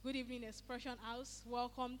Good evening, Expression House.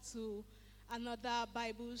 Welcome to another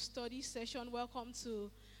Bible study session. Welcome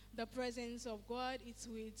to the presence of God. It's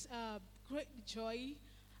with great joy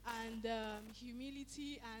and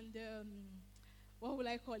humility and what will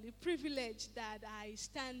I call it? Privilege that I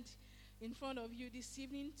stand in front of you this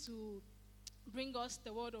evening to bring us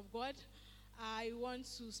the word of God. I want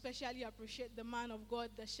to specially appreciate the man of God,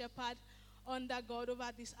 the shepherd under God over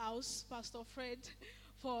this house, Pastor Fred,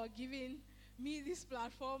 for giving me this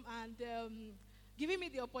platform and giving me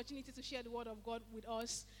the opportunity to share the word of God with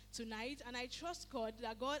us tonight. And I trust God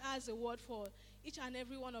that God has a word for each and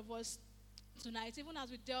every one of us tonight, even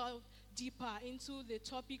as we delve deeper into the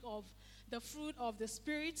topic of the fruit of the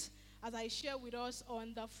Spirit, as I share with us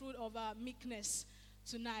on the fruit of meekness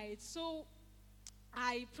tonight. So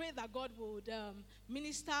I pray that God would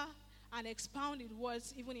minister and expound His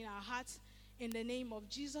words even in our hearts in the name of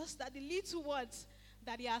Jesus, that the little words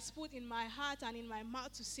that He has put in my heart and in my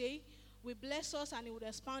mouth to say will bless us, and He would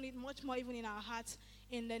expound it much more even in our hearts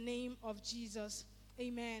in the name of Jesus.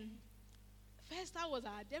 Amen. First, that was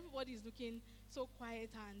hard. Everybody is looking so quiet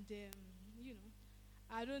and,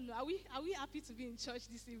 I don't know. Are we happy to be in church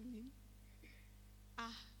this evening?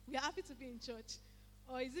 We are happy to be in church.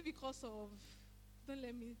 Or is it because of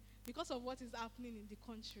what is happening in the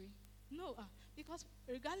country? No, because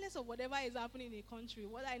regardless of whatever is happening in the country,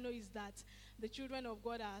 what I know is that the children of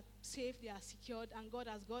God are safe, they are secured, and God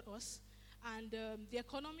has got us. And the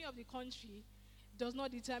economy of the country does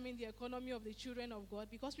not determine the economy of the children of God,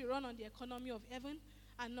 because we run on the economy of heaven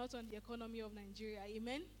and not on the economy of Nigeria.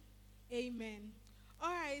 Amen? Amen.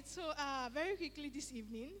 All right, so very quickly this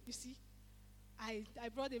evening, you see, I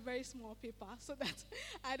brought a very small paper so that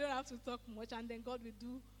I don't have to talk much, and then God will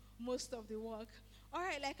do most of the work. All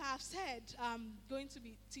right, like I've said, I'm going to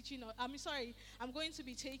be taking the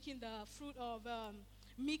fruit of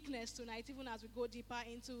meekness tonight, even as we go deeper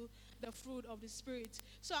into the fruit of the Spirit.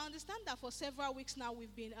 So I understand that for several weeks now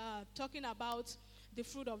we've been talking about the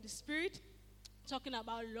fruit of the Spirit, talking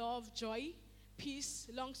about love, joy, peace,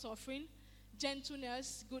 long-suffering,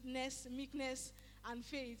 gentleness, goodness, meekness, and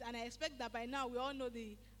faith. And I expect that by now we all know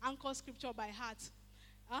the anchor scripture by heart.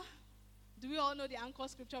 Do we all know the anchor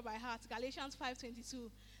scripture by heart? Galatians 5:22.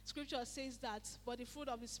 Scripture says that, but the fruit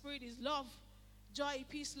of the Spirit is love, joy,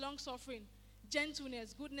 peace, long-suffering,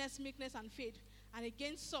 gentleness, goodness, meekness, and faith. And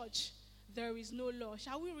against such, there is no law.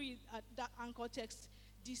 Shall we read that anchor text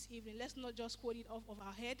this evening? Let's not just quote it off of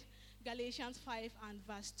our head. Galatians 5 and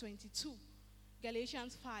verse 22.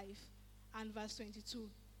 Galatians 5 and verse 22.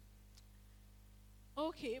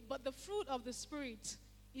 Okay, but the fruit of the Spirit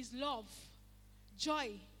is love,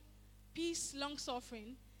 joy, peace,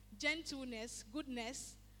 long-suffering, gentleness,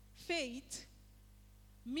 goodness, faith,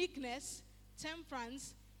 meekness,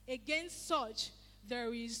 temperance. Against such,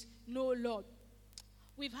 there is no law.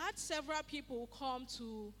 We've had several people come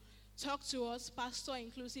to talk to us, pastor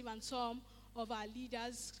inclusive, and some of our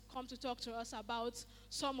leaders come to talk to us about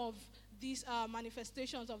some of these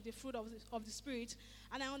manifestations of the fruit of the Spirit.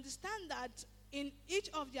 And I understand that in each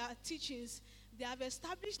of their teachings, they have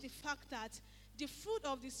established the fact that the fruit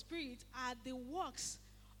of the Spirit are the works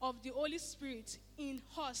of the Holy Spirit in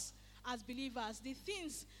us as believers, the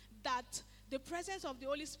things that the presence of the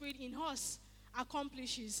Holy Spirit in us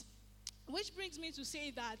accomplishes. Which brings me to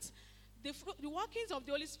say that the workings of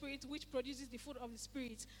the Holy Spirit, which produces the fruit of the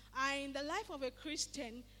Spirit, are in the life of a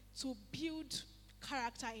Christian to build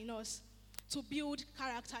character in us. To build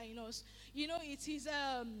character in us. You know, it is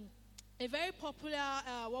a very popular,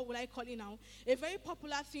 what would I call it now? A very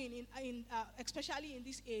popular thing, especially in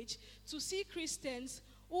this age, to see Christians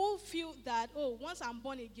who feel that, once I'm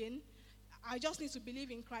born again, I just need to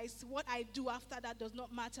believe in Christ. What I do after that does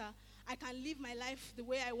not matter. I can live my life the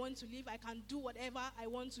way I want to live. I can do whatever I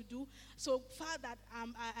want to do. So far that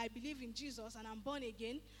I believe in Jesus and I'm born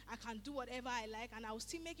again, I can do whatever I like and I will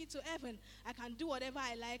still make it to heaven. I can do whatever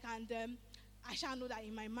I like, and I shall know that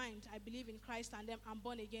in my mind I believe in Christ and I'm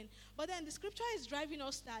born again. But then the scripture is driving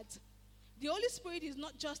us that the Holy Spirit is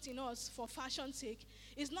not just in us for fashion's sake.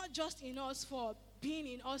 It's not just in us for being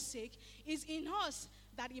in us sake. It's in us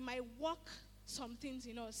that He might work some things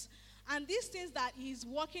in us. And these things that He's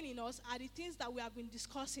working in us are the things that we have been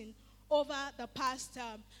discussing over the past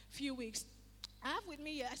few weeks. I have with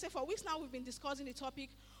me here, I said for weeks now we've been discussing the topic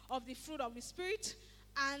of the fruit of the Spirit.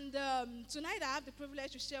 And tonight I have the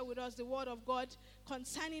privilege to share with us the word of God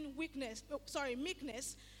concerning meekness.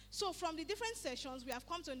 So from the different sessions, we have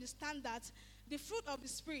come to understand that the fruit of the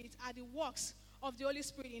Spirit are the works of the Holy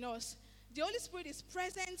Spirit in us. The Holy Spirit is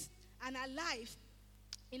present and alive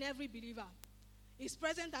in every believer. Is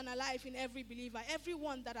present and alive in every believer.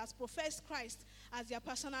 Everyone that has professed Christ as their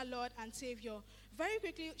personal Lord and Savior. Very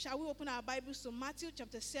quickly, shall we open our Bibles to Matthew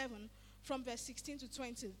chapter 7 from verse 16 to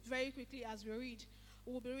 20? Very quickly as we read.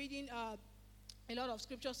 We'll be reading a lot of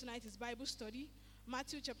scriptures tonight. It's Bible study.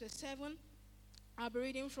 Matthew chapter 7, I'll be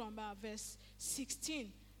reading from verse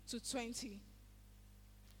 16 to 20.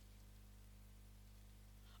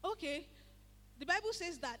 Okay, the Bible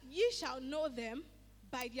says that ye shall know them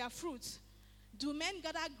by their fruits. Do men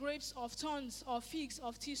gather grapes of thorns or figs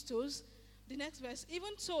of thistles? The next verse,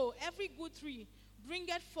 even so, every good tree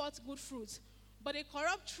bringeth forth good fruit, but a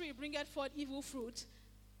corrupt tree bringeth forth evil fruit.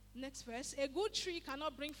 Next verse, a good tree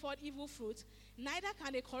cannot bring forth evil fruit, neither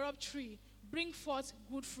can a corrupt tree bring forth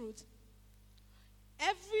good fruit.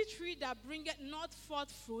 Every tree that bringeth not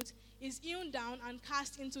forth fruit is hewn down and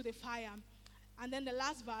cast into the fire. And then the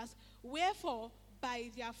last verse, wherefore by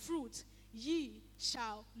their fruit ye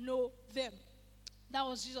shall know them. That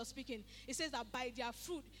was Jesus speaking. It says that by their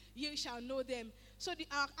fruit ye shall know them. So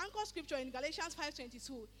our anchor scripture in Galatians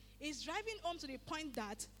 5:22 is driving home to the point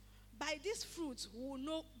that by this fruit we will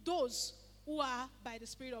know those who are by the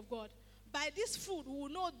Spirit of God. By this fruit we will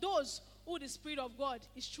know those who the Spirit of God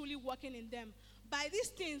is truly working in them. By these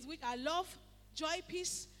things which are love, joy,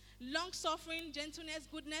 peace, long-suffering, gentleness,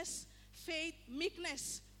 goodness, faith,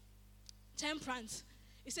 meekness, temperance.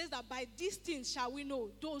 It says that by these things shall we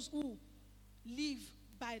know those who live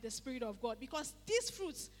by the Spirit of God. Because these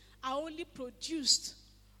fruits are only produced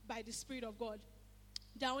by the Spirit of God.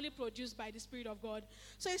 They are only produced by the Spirit of God.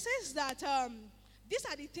 So it says that these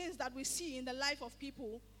are the things that we see in the life of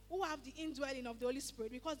people who have the indwelling of the Holy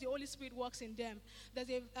Spirit, because the Holy Spirit works in them. There's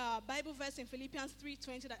a Bible verse in Philippians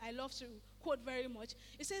 3:20 that I love to quote very much.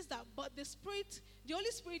 It says that, but the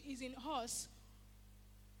Holy Spirit is in us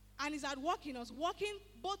and is at work in us, working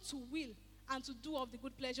both to will and to do of the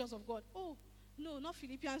good pleasures of God. Oh, no, not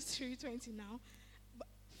Philippians 3:20 now. But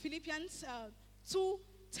Philippians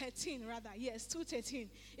 2:13 rather. Yes, 2:13.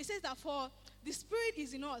 It says that for the Spirit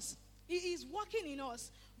is in us. He is working in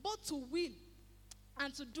us both to will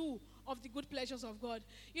and to do of the good pleasures of God.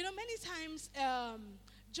 You know, many times,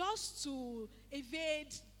 just to evade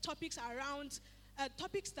topics around,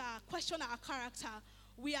 topics that question our character,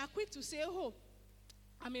 we are quick to say, oh,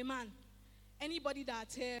 I'm a man. Anybody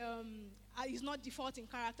that is not default in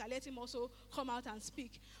character, let him also come out and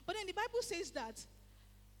speak. But then the Bible says that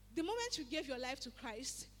the moment you gave your life to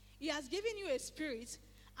Christ, he has given you a spirit,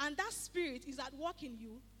 and that spirit is at work in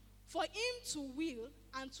you for him to will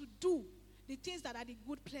and to do the things that are the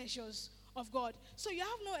good pleasures of God. So you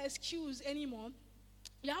have no excuse anymore.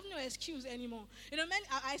 You have no excuse anymore. You know,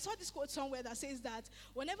 I saw this quote somewhere that says that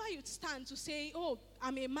whenever you stand to say, oh,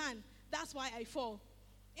 I'm a man, that's why I fall.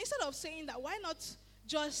 Instead of saying that, why not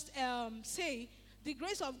just say, the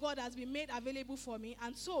grace of God has been made available for me,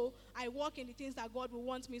 and so I walk in the things that God will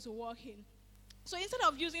want me to walk in. So instead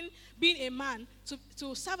of using being a man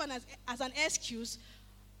to serve as an excuse,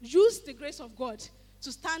 use the grace of God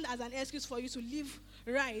to stand as an excuse for you to live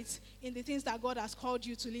right in the things that God has called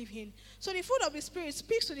you to live in. So the fruit of the Spirit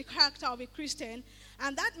speaks to the character of a Christian,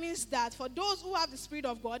 and that means that for those who have the Spirit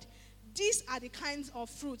of God, these are the kinds of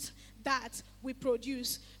fruits that we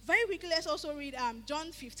produce. Very quickly, let's also read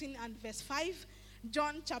John 15 and verse 5.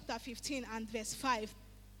 John chapter 15 and verse 5.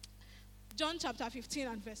 John chapter 15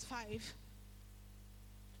 and verse 5.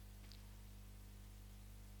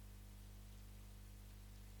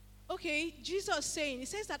 Okay, Jesus saying, he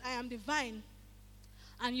says that I am the vine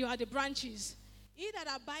and you are the branches. He that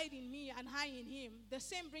abide in me and I in him, the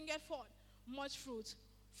same bringeth forth much fruit.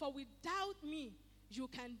 For without me you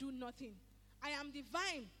can do nothing. I am the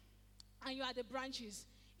vine and you are the branches.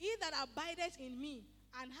 He that abideth in me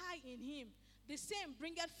and I in him, the same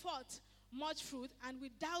bringeth forth much fruit, and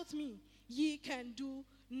without me ye can do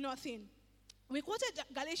nothing. We quoted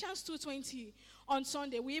Galatians 2:20 on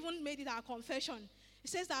Sunday. We even made it our confession. It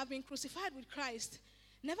says that I've been crucified with Christ.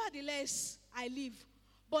 Nevertheless, I live.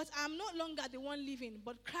 But I'm no longer the one living,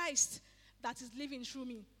 but Christ that is living through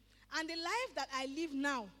me. And the life that I live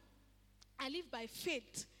now, I live by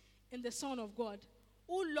faith in the Son of God,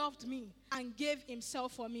 who loved me and gave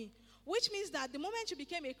himself for me. Which means that the moment you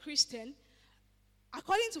became a Christian,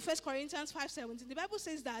 according to 1 Corinthians 5:17, the Bible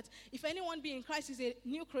says that if anyone be in Christ is a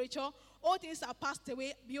new creature, all things are passed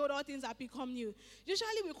away, behold, all things are become new.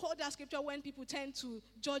 Usually we quote that scripture when people tend to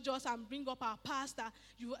judge us and bring up our past, that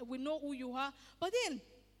we know who you are. But then,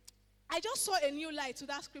 I just saw a new light to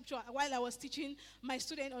that scripture while I was teaching my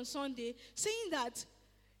student on Sunday, saying that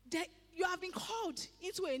you have been called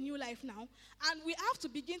into a new life now, and we have to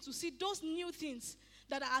begin to see those new things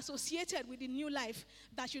that are associated with the new life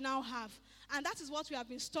that you now have. And that is what we have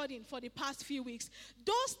been studying for the past few weeks.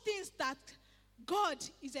 Those things that God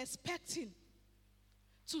is expecting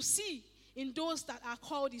to see in those that are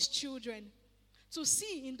called his children. To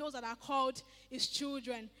see in those that are called his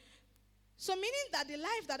children. So meaning that the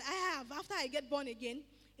life that I have after I get born again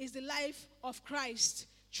is the life of Christ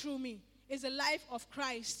through me. Is the life of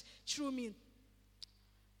Christ through me.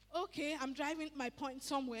 Okay, I'm driving my point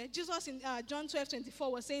somewhere. Jesus in John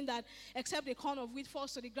 12:24 was saying that except a corn of wheat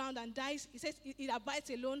falls to the ground and dies, he says it abides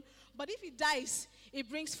alone. But if it dies, it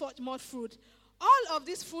brings forth more fruit. All of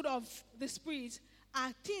this fruit of the Spirit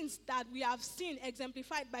are things that we have seen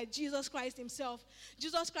exemplified by Jesus Christ himself.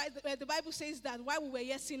 Jesus Christ, the Bible says that while we were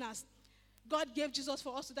yet sinners, God gave Jesus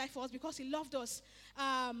for us to die for us because he loved us.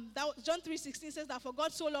 John 3:16 says that for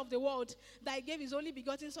God so loved the world that he gave his only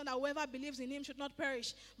begotten son that whoever believes in him should not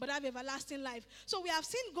perish but have everlasting life. So we have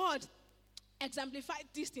seen God exemplify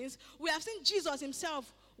these things. We have seen Jesus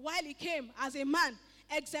himself while he came as a man,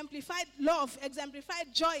 exemplified love,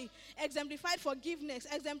 exemplified joy, exemplified forgiveness,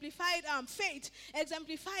 exemplified faith,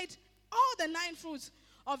 exemplified all the 9 fruits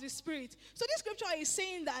of the Spirit. So this scripture is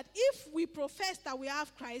saying that if we profess that we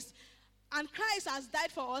have Christ, and Christ has died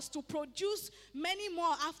for us to produce many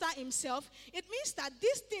more after himself, it means that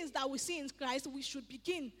these things that we see in Christ, we should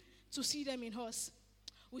begin to see them in us.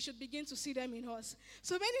 We should begin to see them in us.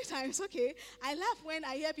 So many times, okay, I laugh when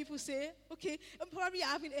I hear people say, okay, probably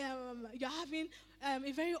you're having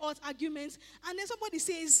a very hot argument, and then somebody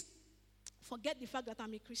says, forget the fact that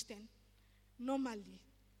I'm a Christian. Normally,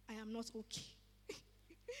 I am not okay.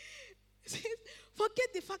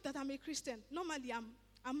 Forget the fact that I'm a Christian. Normally,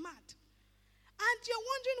 I'm mad. And you're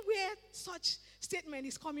wondering where such statement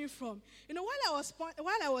is coming from. While I was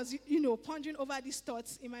pondering over these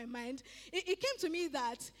thoughts in my mind, it came to me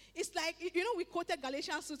that it's like, we quoted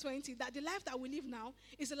Galatians 2:20, that the life that we live now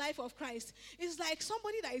is the life of Christ. It's like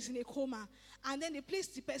somebody that is in a coma, and then they place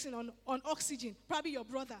the person on oxygen, probably your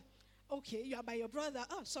brother. Okay, you are by your brother.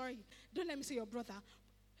 Oh, sorry, don't let me say your brother.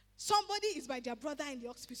 Somebody is by their brother in the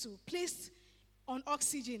hospital, placed on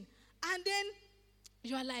oxygen. And then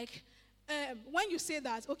you are like, when you say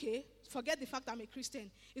that, okay, forget the fact I'm a Christian,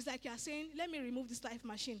 it's like you are saying, let me remove this life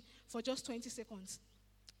machine for just 20 seconds,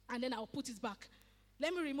 and then I'll put it back.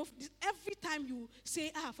 Let me remove this. Every time you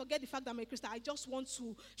say, forget the fact that I'm a Christian, I just want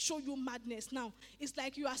to show you madness now. It's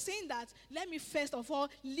like you are saying that, let me first of all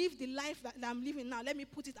live the life that I'm living now. Let me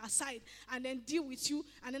put it aside and then deal with you,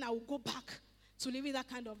 and then I will go back to living that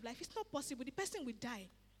kind of life. It's not possible. The person will die.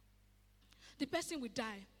 The person will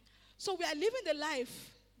die. So we are living the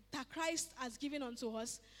life that Christ has given unto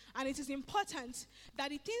us, and it is important that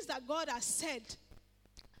the things that God has said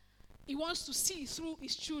he wants to see through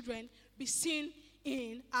his children be seen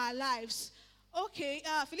in our lives. Okay,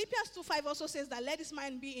 Philippians 2:5 also says that let this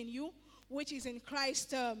mind be in you, which is in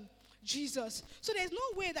Christ Jesus. So there's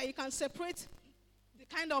no way that you can separate the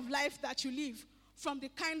kind of life that you live from the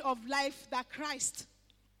kind of life that Christ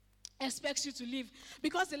expects you to live,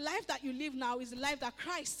 because the life that you live now is the life that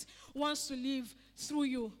Christ wants to live through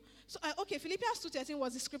you. So, Philippians 2:13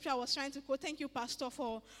 was the scripture I was trying to quote. Thank you, Pastor,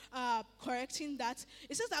 for correcting that.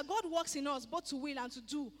 It says that God works in us both to will and to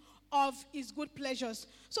do of his good pleasures.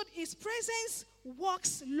 So his presence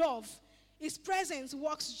works love. His presence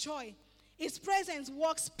works joy. His presence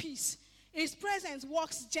works peace. His presence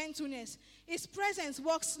works gentleness. His presence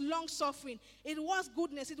works long-suffering. It works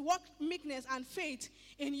goodness. It works meekness and faith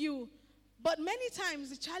in you. But many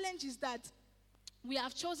times the challenge is that we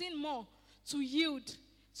have chosen more to yield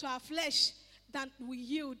to our flesh than we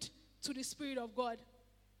yield to the Spirit of God.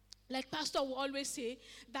 Like Pastor will always say,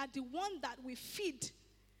 that the one that we feed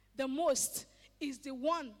the most is the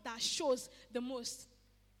one that shows the most.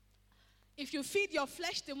 If you feed your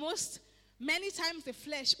flesh the most, many times the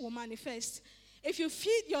flesh will manifest. If you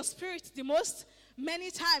feed your spirit the most,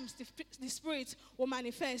 many times the spirit will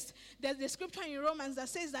manifest. There's the scripture in Romans that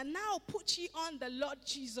says that now put ye on the Lord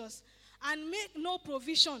Jesus and make no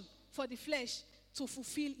provision for the flesh to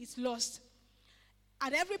fulfill its lust.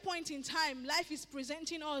 At every point in time, life is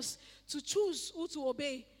presenting us to choose who to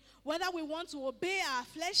obey. Whether we want to obey our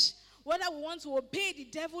flesh, whether we want to obey the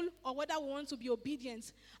devil, or whether we want to be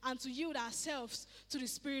obedient and to yield ourselves to the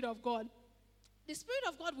Spirit of God. The Spirit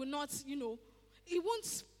of God will not, He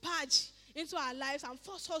won't purge into our lives and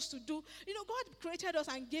force us to do. God created us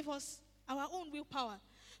and gave us our own willpower.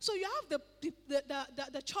 So you have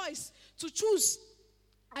the choice to choose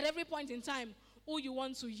at every point in time who you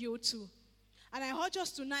want to yield to. And I urge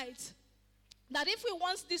us tonight that if we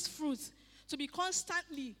want this fruit to be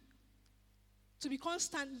constantly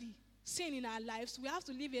seen in our lives, we have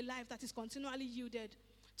to live a life that is continually yielded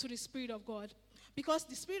to the Spirit of God. Because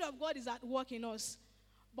the Spirit of God is at work in us.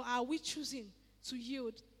 But are we choosing to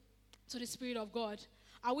yield to the Spirit of God?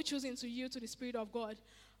 Are we choosing to yield to the Spirit of God?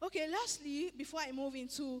 Okay, lastly, before I move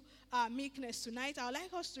into meekness tonight, I would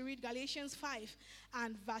like us to read Galatians 5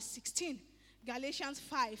 and verse 16. Galatians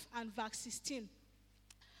 5 and verse 16.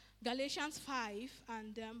 Galatians 5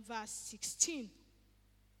 and verse 16.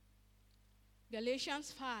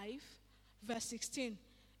 Galatians 5, verse 16.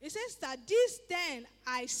 It says that this then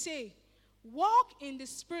I say, walk in the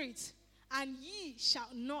Spirit, and ye shall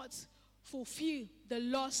not fulfill the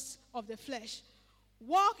lusts of the flesh.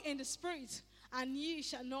 Walk in the Spirit, and ye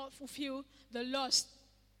shall not fulfill the lust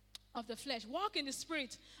of the flesh. Walk in the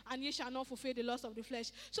Spirit, and ye shall not fulfill the lust of the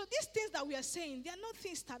flesh. So these things that we are saying, they are not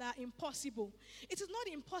things that are impossible. It is not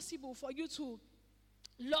impossible for you to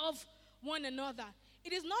love one another.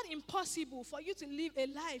 It is not impossible for you to live a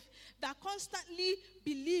life that constantly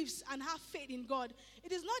believes and have faith in God.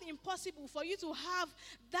 It is not impossible for you to have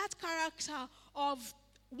that character of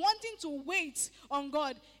wanting to wait on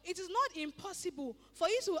God. It is not impossible for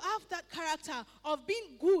you to have that character of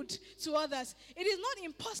being good to others. It is not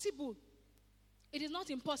impossible. It is not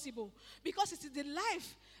impossible because it is the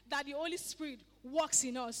life that the Holy Spirit works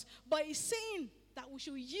in us. But it's saying that we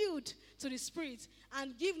should yield to the Spirit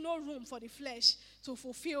and give no room for the flesh to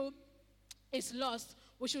fulfill its lust.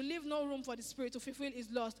 We should leave no room for the Spirit to fulfill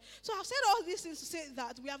its lust. So I've said all these things to say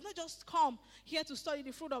that we have not just come here to study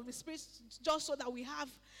the fruit of the Spirit just so that we have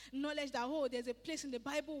knowledge that, oh, there's a place in the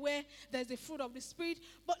Bible where there's the fruit of the Spirit.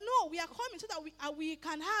 But no, we are coming so that we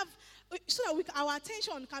can have, so that our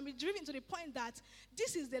attention can be driven to the point that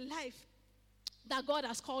this is the life that God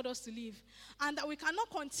has called us to live. And that we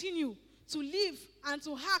cannot continue to live and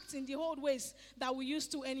to act in the old ways that we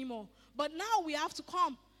used to anymore. But now we have to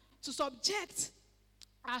come to subject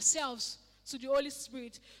ourselves to the Holy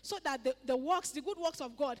Spirit so that the good works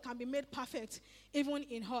of God can be made perfect even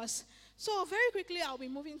in us. So very quickly I'll be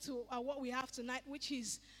moving to what we have tonight, which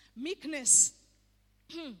is meekness.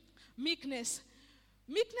 Meekness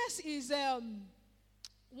is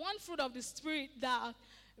one fruit of the Spirit that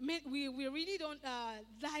we really don't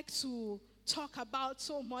like to talk about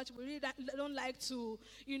so much. We really don't like to,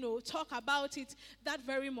 talk about it that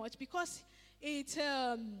very much because it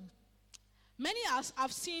many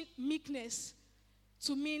have seen meekness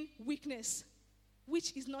to mean weakness,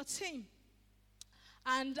 which is not same.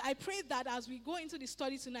 And I pray that as we go into the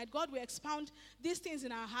study tonight, God will expound these things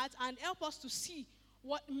in our hearts and help us to see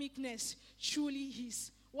what meekness truly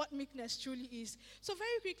is. What meekness truly is. So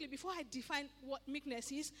very quickly, before I define what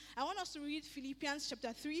meekness is, I want us to read Philippians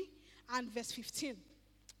chapter 3 and verse 15.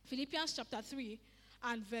 Philippians chapter 3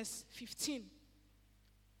 and verse 15.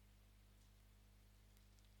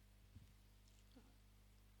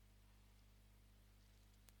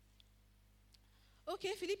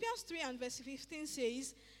 Okay, Philippians 3 and verse 15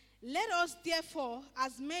 says, let us therefore,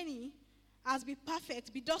 as many as be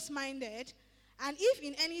perfect, be thus minded, and if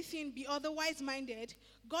in anything be otherwise minded,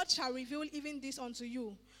 God shall reveal even this unto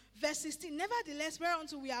you. Verse 16, nevertheless,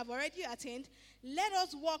 whereunto we have already attained, let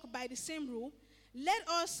us walk by the same rule, let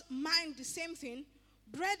us mind the same thing.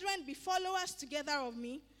 Brethren, be followers together of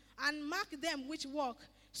me, and mark them which walk,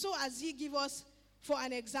 so as ye give us for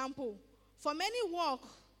an example. For many walk,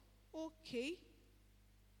 okay.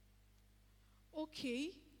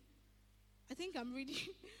 I think I'm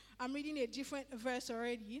reading a different verse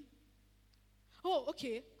already. Oh,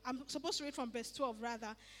 okay. I'm supposed to read from verse 12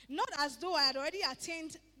 rather. Not as though I had already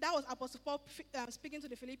attained. That was Apostle Paul speaking to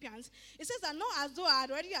the Philippians. It says that not as though I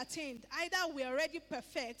had already attained, either we are already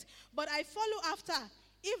perfect, but I follow after,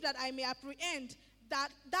 if that I may apprehend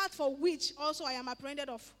that for which also I am apprehended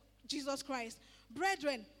of Jesus Christ.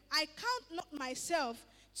 Brethren, I count not myself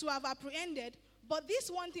to have apprehended, but this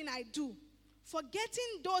one thing I do,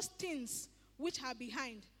 forgetting those things which are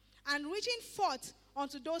behind, and reaching forth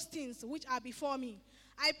unto those things which are before me.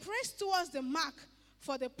 I press towards the mark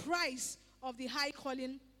for the prize of the high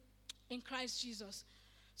calling in Christ Jesus.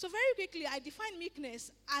 So very quickly, I define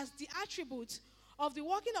meekness as the attribute of the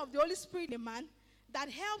working of the Holy Spirit in a man that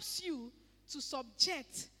helps you to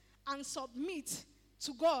subject and submit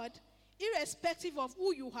to God, irrespective of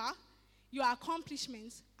who you are, your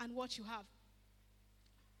accomplishments, and what you have.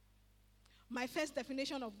 My first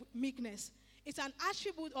definition of meekness: it's an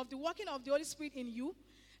attribute of the working of the Holy Spirit in you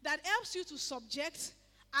that helps you to subject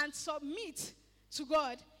and submit to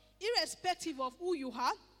God, irrespective of who you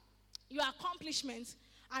are, your accomplishments,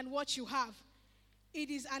 and what you have. It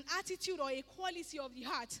is an attitude or a quality of the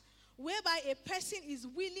heart whereby a person is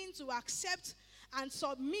willing to accept and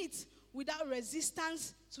submit without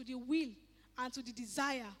resistance to the will and to the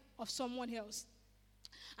desire of someone else.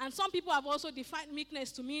 And some people have also defined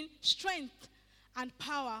meekness to mean strength and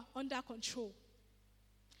power under control.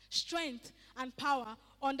 Strength and power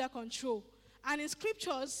under control. And in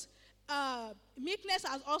scriptures, meekness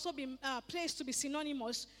has also been placed to be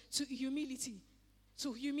synonymous to humility.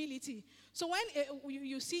 To humility. So when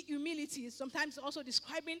you see humility, sometimes also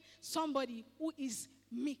describing somebody who is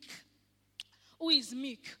meek. Who is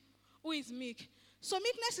meek. Who is meek. So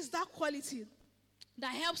meekness is that quality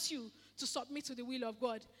that helps you to submit to the will of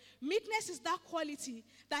God. Meekness is that quality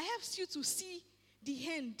that helps you to see the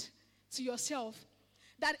end to yourself.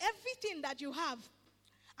 That everything that you have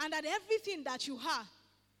and that everything that you are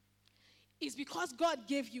is because God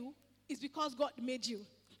gave you, is because God made you.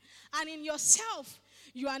 And in yourself,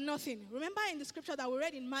 you are nothing. Remember in the scripture that we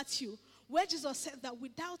read in Matthew, where Jesus said that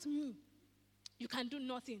without me, you can do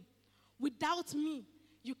nothing. Without me,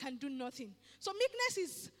 you can do nothing. So meekness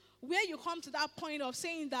is where you come to that point of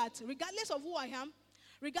saying that regardless of who I am,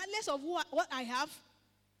 regardless of what I have,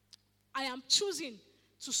 I am choosing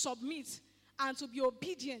to submit and to be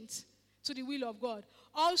obedient to the will of God.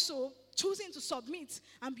 Also, choosing to submit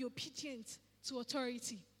and be obedient to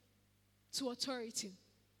authority. To authority.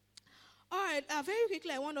 All right, very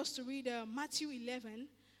quickly, I want us to read Matthew 11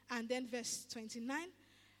 and then verse 29.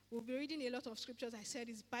 We'll be reading a lot of scriptures. I said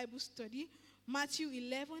it's Bible study. Matthew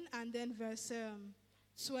 11 and then verse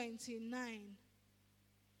 29.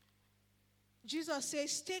 Jesus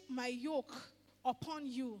says, "Take my yoke upon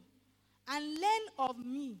you and learn of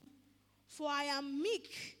me, for I am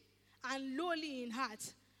meek and lowly in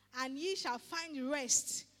heart, and ye shall find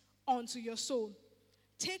rest unto your soul.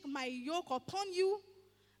 Take my yoke upon you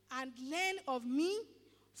and learn of me,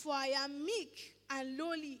 for I am meek and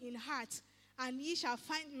lowly in heart, and ye shall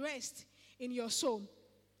find rest in your soul."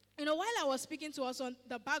 You know, while I was speaking to us on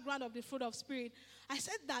the background of the fruit of spirit, I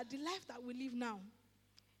said that the life that we live now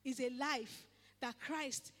is a life that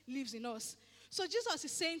Christ lives in us. So Jesus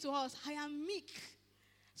is saying to us, I am meek.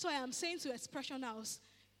 So I am saying to Expression House,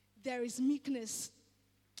 there is meekness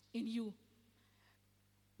in you,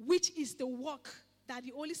 which is the work that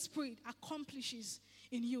the Holy Spirit accomplishes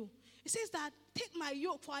in you. It says that, take my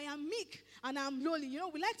yoke, for I am meek and I am lowly. You know,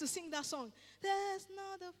 we like to sing that song. There's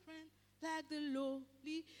not a friend like the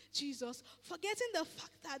lowly Jesus. Forgetting the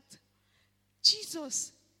fact that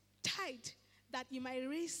Jesus died that he might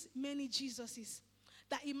raise many Jesuses.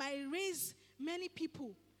 That he might raise many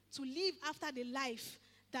people to live after the life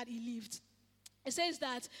that he lived. It says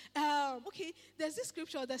that, there's this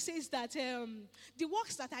scripture that says that the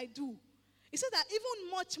works that I do, it says that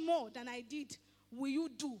even much more than I did will you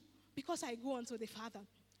do because I go unto the Father.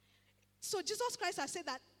 So Jesus Christ has said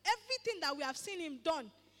that everything that we have seen him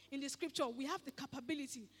done in the scripture, we have the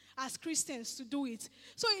capability as Christians to do it.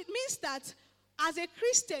 So it means that as a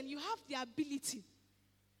Christian, you have the ability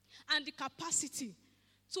and the capacity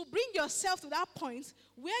to bring yourself to that point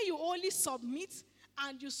where you only submit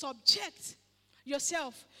and you subject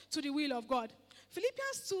yourself to the will of God.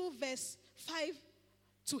 Philippians 2 verse 5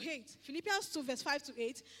 to 8. Philippians 2 verse 5 to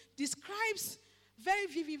 8 describes very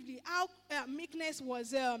vividly how meekness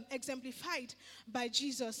was exemplified by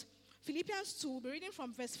Jesus. Philippians 2, we'll be reading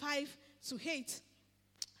from verse 5 to 8.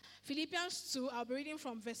 Philippians 2, I'll be reading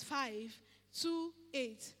from verse 5 to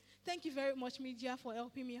 8. Thank you very much, media, for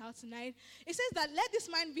helping me out tonight. It says that let this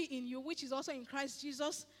mind be in you, which is also in Christ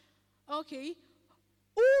Jesus. Okay.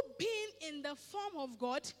 Who being in the form of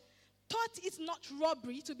God, thought it not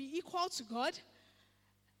robbery to be equal to God,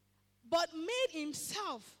 but made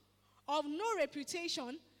himself of no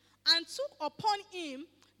reputation, and took upon him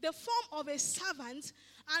the form of a servant,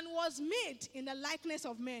 and was made in the likeness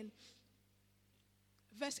of men.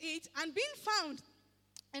 Verse 8, and being found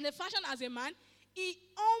in the fashion as a man, he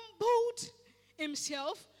humbled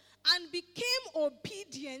himself and became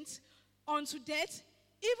obedient unto death,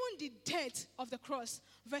 even the death of the cross.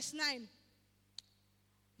 Verse 9.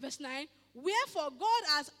 Wherefore God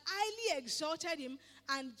has highly exalted him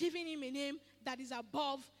and given him a name that is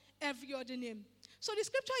above every other name. So the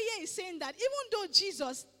scripture here is saying that even though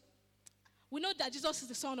Jesus, we know that Jesus is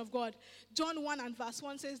the Son of God. John 1 and verse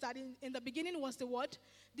 1 says that in the beginning was the Word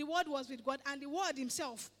was with God, and the Word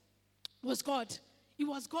himself was God. He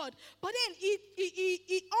was God. But then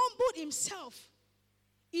he humbled himself.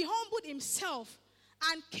 He humbled himself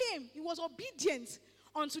and came. He was obedient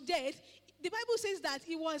unto death. The Bible says that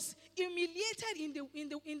he was humiliated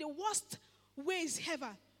in the worst ways ever.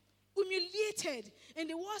 Humiliated in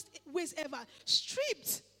the worst ways ever.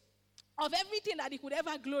 Stripped of everything that he could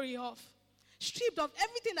ever glory of. Stripped of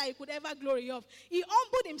everything that he could ever glory of. He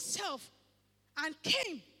humbled himself and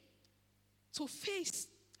came to face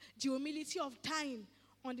the humility of dying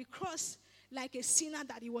on the cross like a sinner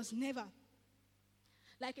that he was never.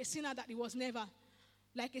 Like a sinner that he was never.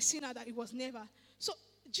 Like a sinner that he was never. So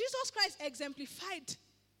Jesus Christ exemplified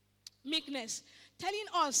meekness, telling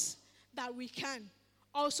us that we can.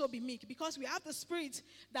 also be meek, because we have the spirit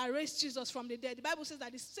that raised Jesus from the dead. The Bible says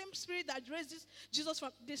that the same spirit that raised Jesus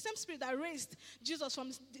from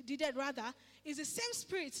the dead, rather, is the same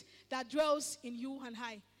spirit that dwells in you and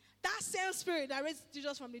I. That same spirit that raised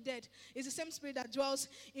Jesus from the dead is the same spirit that dwells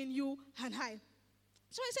in you and I.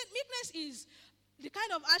 So I said meekness is the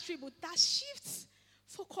kind of attribute that shifts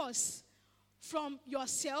focus from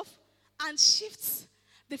yourself and shifts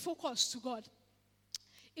the focus to God.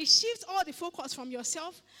 It shifts all the focus from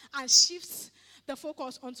yourself and shifts the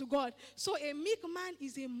focus onto God. So a meek man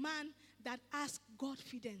is a man that has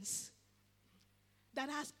Godfidence. That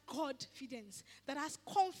has Godfidence. That has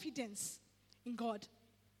confidence in God.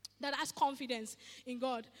 That has confidence in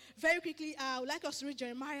God. Very quickly, I would like us to read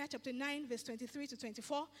Jeremiah chapter 9, verse 23 to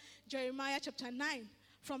 24. Jeremiah chapter 9,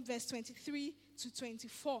 from verse 23 to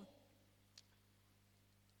 24.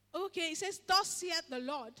 Okay, it says, "Thus saith the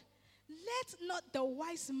Lord, let not the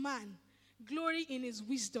wise man glory in his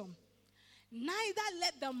wisdom, neither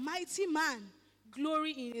let the mighty man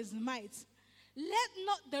glory in his might. Let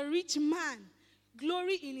not the rich man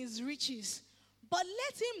glory in his riches, but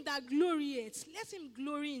let him that glorieth, let him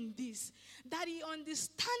glory in this, that he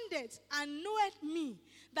understandeth and knoweth me,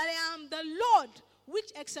 that I am the Lord,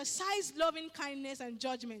 which exercise loving kindness and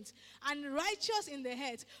judgment, and righteous in the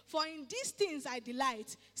head. For in these things I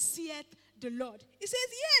delight, saith the Lord." It says,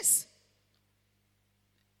 yes,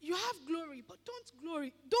 you have glory, but don't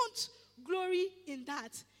glory in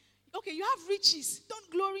that. Okay, you have riches, don't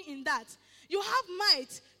glory in that. You have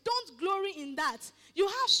might, don't glory in that. You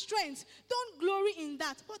have strength, don't glory in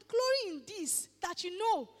that. But glory in this, that you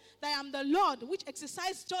know that I am the Lord, which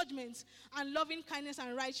exercise judgment and loving kindness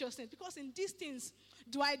and righteousness. Because in these things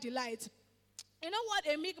do I delight. You know what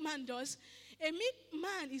a meek man does? A meek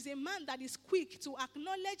man is a man that is quick to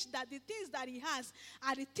acknowledge that the things that he has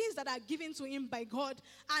are the things that are given to him by God,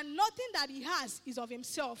 and nothing that he has is of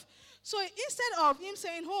himself. So instead of him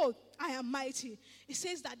saying, "Oh, I am mighty," he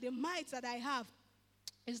says that the might that I have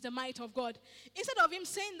is the might of God. Instead of him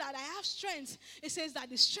saying that I have strength, he says that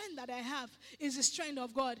the strength that I have is the strength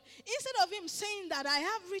of God. Instead of him saying that I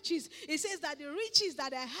have riches, he says that the riches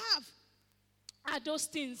that I have are those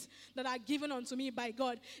things that are given unto me by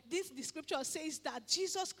God. The scripture says that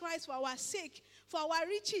Jesus Christ, for our sake, for our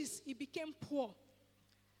riches, he became poor,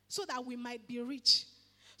 so that we might be rich.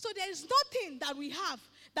 So there is nothing that we have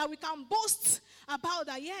that we can boast about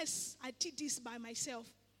that, yes, I did this by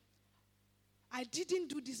myself. I didn't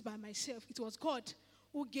do this by myself. It was God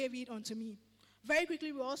who gave it unto me. Very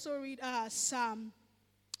quickly, we also read Psalm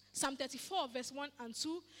 34, verse 1 and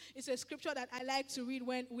 2. It's a scripture that I like to read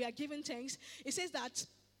when we are giving thanks. It says that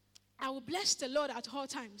I will bless the Lord at all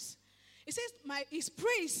times. It says, his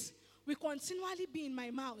praise will continually be in my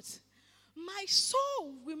mouth. My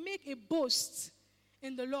soul will make a boast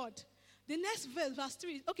in the Lord. The next verse, verse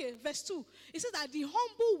 2. It says that the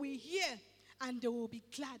humble will hear and they will be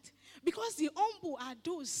glad. Because the humble are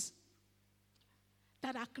those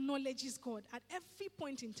that acknowledges God at every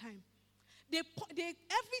point in time.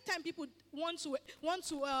 Every time people want to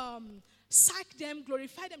sack them,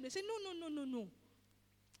 glorify them, they say, no.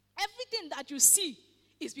 Everything that you see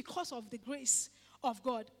is because of the grace of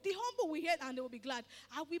God. The humble will hear and they will be glad.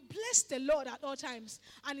 I will bless the Lord at all times,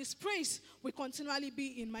 and his praise will continually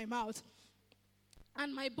be in my mouth.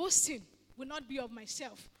 And my boasting will not be of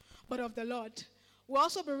myself, but of the Lord. We'll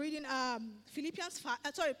also be reading Peter,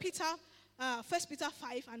 1 Peter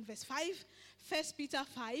 5 and verse 5. 1 Peter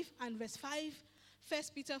 5 and verse 5. 1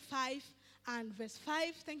 Peter 5 and verse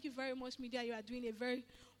 5. Thank you very much, media. You are doing a very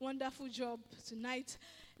wonderful job tonight.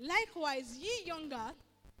 Likewise, ye younger,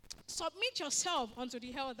 submit yourself unto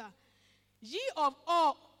the elder. Ye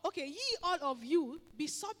all of you, be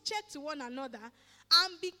subject to one another,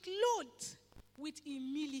 and be clothed with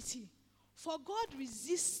humility. For God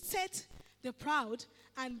resisteth the proud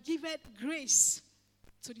and giveth grace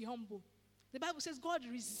to the humble. The Bible says God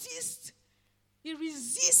resists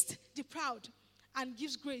the proud and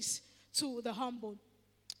gives grace to the humble.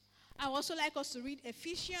 I would also like us to read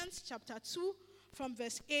Ephesians chapter 2 from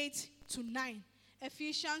verse 8 to 9.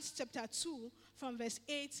 Ephesians chapter 2 from verse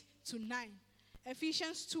 8 to 9.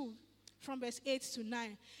 Ephesians 2 from verse 8 to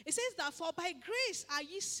 9. It says that, for by grace are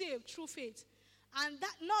ye saved through faith, and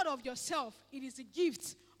that not of yourself, it is a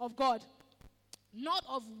gift of God, not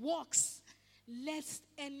of works, lest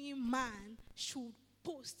any man should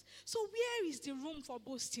boast. So where is the room for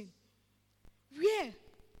boasting?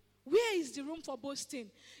 Where is the room for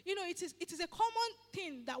boasting? You know, it is a common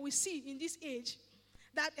thing that we see in this age,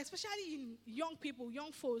 that especially in young people,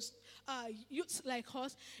 young folks, youths like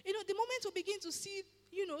us, you know, the moment we begin to see,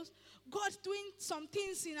 God doing some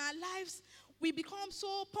things in our lives, we become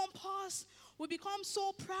so pompous, We become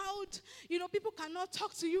so proud. People cannot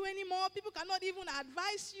talk to you anymore. People cannot even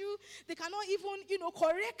advise you. They cannot even,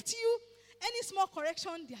 correct you. Any small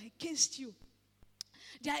correction, they are against you.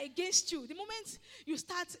 They are against you. The moment you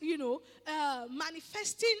start,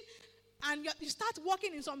 manifesting and you start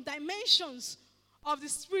walking in some dimensions of the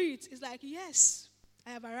Spirit, it's like, yes,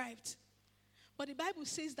 I have arrived. But the Bible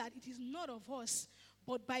says that it is not of us,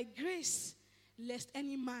 but by grace, lest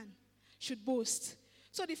any man should boast.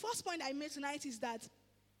 So the first point I made tonight is that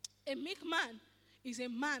a meek man is a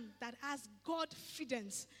man that has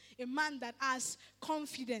Godfidence, a man that has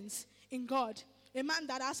confidence in God. A man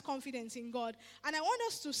that has confidence in God. And I want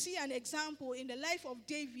us to see an example in the life of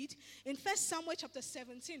David in 1 Samuel chapter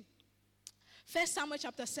 17. 1 Samuel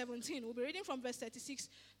chapter 17. We'll be reading from verse 36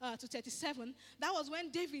 to 37. That was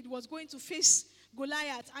when David was going to face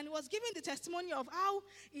Goliath. And he was giving the testimony of how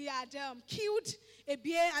he had killed a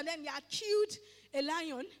bear and then he had killed a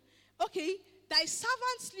lion. Okay, thy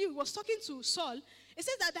servant slew, he was talking to Saul. It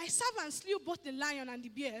says that thy servant slew both the lion and the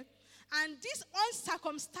bear. And this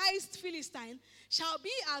uncircumcised Philistine shall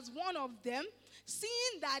be as one of them,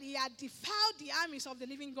 seeing that he had defiled the armies of the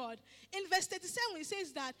living God. In verse 37, it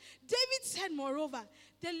says that David said, moreover,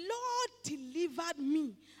 the Lord delivered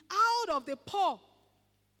me out of the paw,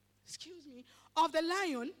 of the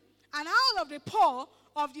lion, and out of the paw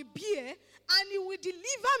of the bear, and he will deliver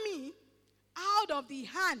me out of the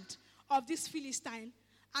hand of this Philistine.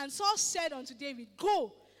 And Saul said unto David,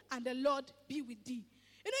 go, and the Lord be with thee.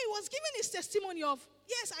 He was giving his testimony of,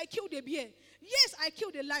 yes, I killed a bear. Yes, I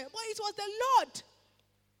killed a lion. But it was the Lord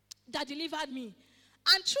that delivered me.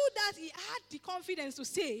 And through that, he had the confidence to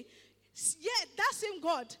say, yeah, that same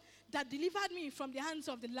God that delivered me from the hands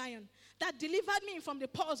of the lion, that delivered me from the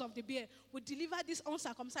paws of the bear, would deliver these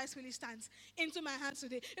uncircumcised Philistines into my hands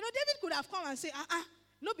today. David could have come and said,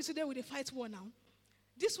 no be today with a fight war now.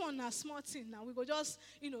 This one is a small thing now. We go just,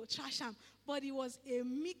 trash him. But he was a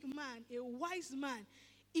meek man, a wise man.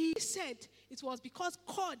 He said it was because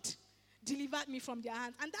God delivered me from their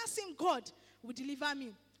hands. And that same God will deliver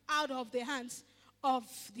me out of the hands of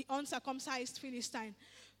the uncircumcised Philistine.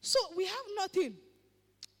 So we have nothing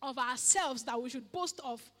of ourselves that we should boast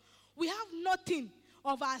of. We have nothing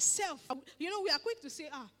of ourselves. We are quick to say,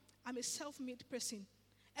 I'm a self-made person.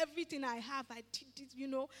 Everything I have, I did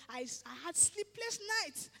it, I had sleepless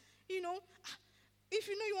nights. If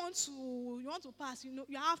you want to pass, you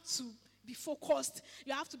have to be focused.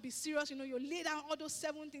 You have to be serious. You lay down all those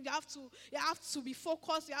 7 things. You have to be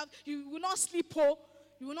focused. You will not sleep.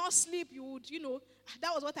 You will not sleep. You would,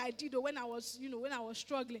 that was what I did when I was, when I was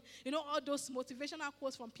struggling. All those motivational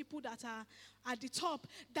quotes from people that are at the top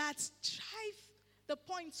that drive the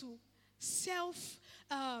point to self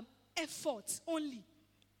effort only.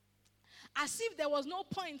 As if there was no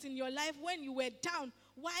point in your life when you were down,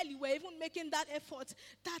 while you were even making that effort,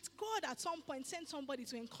 that God at some point sent somebody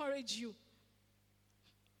to encourage you.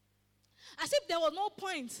 As if there was no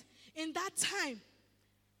point in that time.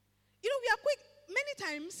 We are quick,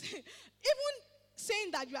 many times, even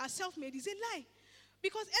saying that you are self-made is a lie.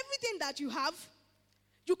 Because everything that you have,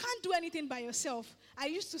 you can't do anything by yourself. I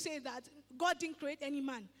used to say that God didn't create any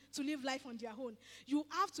man to live life on their own. You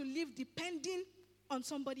have to live depending on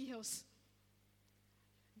somebody else.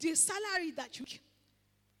 The salary that you get,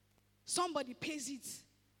 somebody pays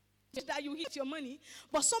it, that you hit your money,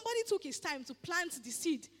 but somebody took his time to plant the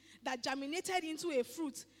seed that germinated into a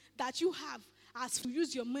fruit that you have as to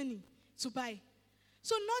use your money to buy.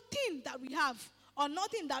 So nothing that we have or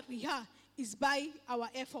nothing that we are is by our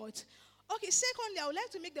effort. Okay, secondly, I would like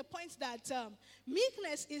to make the point that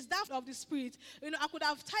meekness is that of the Spirit. I could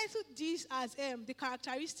have titled this as the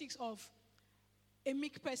characteristics of a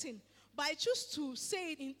meek person. But I choose to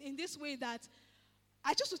say it in this way that,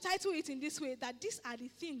 I choose to title it in this way that these are the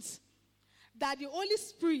things that the Holy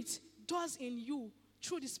Spirit does in you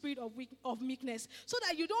through the spirit of meekness. So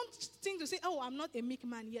that you don't think to say, I'm not a meek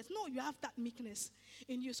man yet. No, you have that meekness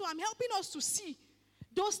in you. So I'm helping us to see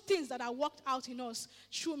those things that are worked out in us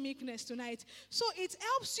through meekness tonight. So it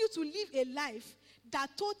helps you to live a life that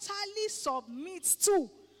totally submits to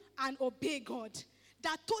and obey God.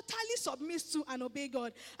 That totally submits to and obey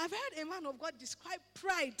God. I've heard a man of God describe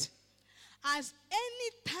pride as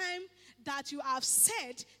any time that you have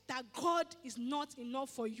said that God is not enough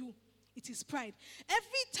for you. It is pride.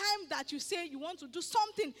 Every time that you say you want to do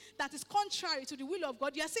something that is contrary to the will of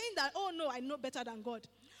God, you are saying that, oh no, I know better than God.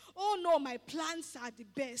 Oh no, my plans are the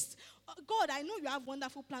best. God, I know you have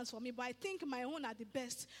wonderful plans for me, but I think my own are the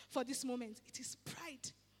best for this moment. It is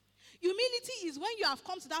pride. Humility is when you have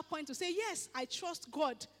come to that point to say, yes, I trust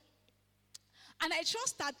God. And I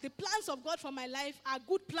trust that the plans of God for my life are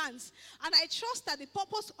good plans. And I trust that the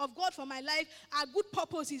purpose of God for my life are good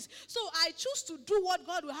purposes. So I choose to do what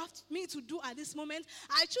God will have me to do at this moment.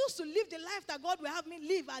 I choose to live the life that God will have me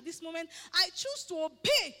live at this moment. I choose to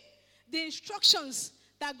obey the instructions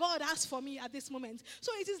that God has for me at this moment.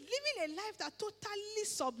 So it is living a life that totally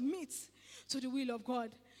submits to the will of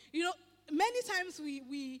God. You know, many times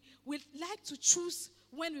we like to choose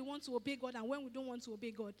when we want to obey God and when we don't want to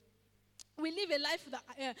obey God. We live a life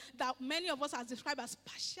that many of us have described as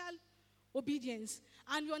partial obedience.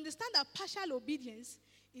 And you understand that partial obedience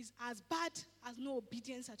is as bad as no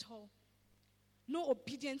obedience at all. No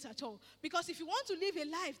obedience at all. Because if you want to live a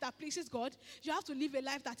life that pleases God, you have to live a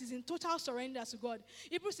life that is in total surrender to God.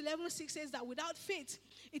 Hebrews 11:6 says that without faith,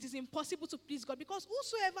 it is impossible to please God. Because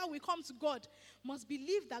whosoever will come to God must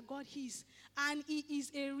believe that God is. And he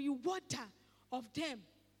is a rewarder of them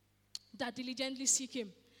that diligently seek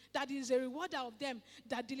him. That is a rewarder of them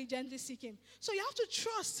that diligently seek him. So you have to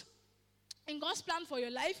trust in God's plan for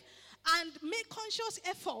your life and make conscious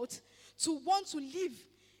effort to want to live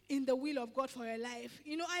in the will of God for your life.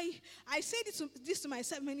 You know, I say this to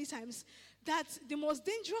myself many times, that the most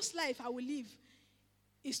dangerous life I will live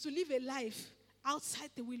is to live a life outside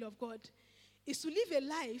the will of God. Is to live a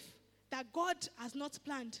life that God has not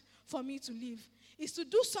planned for me to live. Is to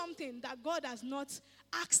do something that God has not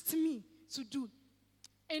asked me to do.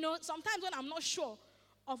 You know, sometimes when I'm not sure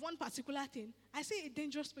of one particular thing, I say a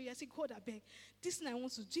dangerous prayer. I say, God, I beg, this thing I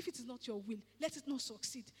want to do, if it is not your will, let it not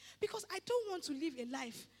succeed. Because I don't want to live a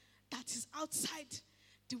life that is outside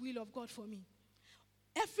the will of God for me.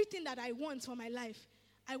 Everything that I want for my life,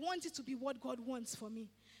 I want it to be what God wants for me.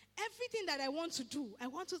 Everything that I want to do, I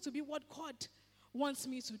want it to be what God wants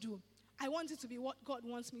me to do. I want it to be what God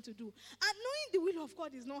wants me to do. And knowing the will of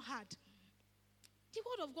God is not hard. The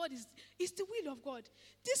word of God is the will of God.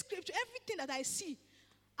 This scripture, everything that I see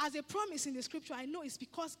as a promise in the scripture, I know it's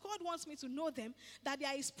because God wants me to know them, that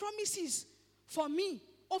there is promises for me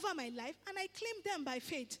over my life, and I claim them by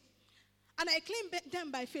faith. And I claim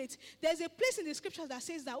them by faith. There's a place in the scriptures that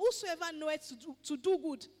says that whosoever knoweth to do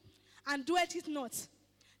good and doeth it not,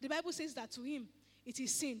 the Bible says that to him it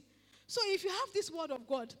is sin. So if you have this word of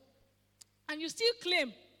God and you still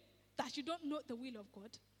claim that you don't know the will of God,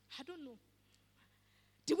 I don't know.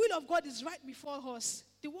 The will of God is right before us.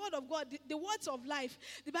 The word of God, the words of life.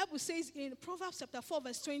 The Bible says in Proverbs chapter 4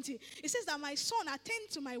 verse 20, it says that my son, attend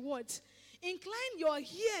to my words. Incline your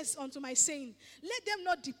ears unto my saying. Let them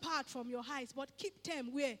not depart from your eyes, but keep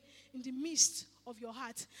them where? In the midst of your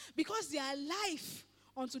heart. Because they are life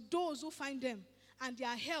unto those who find them, and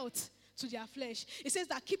their health to their flesh. It says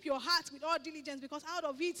that keep your heart with all diligence, because out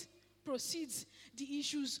of it proceeds the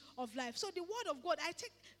issues of life. So the word of God,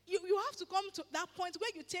 you have to come to that point where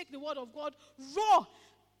you take the word of God raw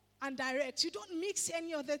and direct. You don't mix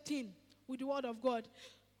any other thing with the word of God.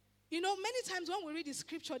 You know, many times when we read the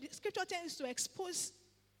scripture tends to expose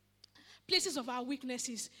places of our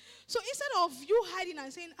weaknesses. So instead of you hiding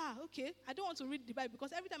and saying, okay, I don't want to read the Bible,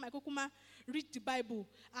 because every time I kokuma read the Bible,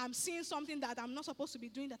 I'm seeing something that I'm not supposed to be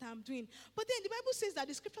doing that I'm doing. But then the Bible says that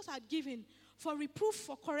the scriptures are given for reproof,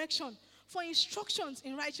 for correction, for instructions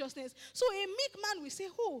in righteousness. So a meek man will say,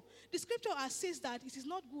 the scripture says that it is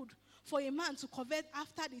not good for a man to covet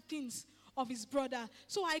after the things of his brother.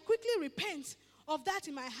 So I quickly repent of that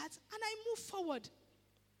in my heart and I move forward.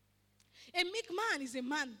 A meek man is a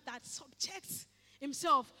man that subjects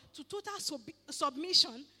himself to total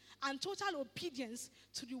submission and total obedience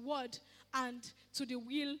to the word and to the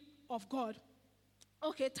will of God.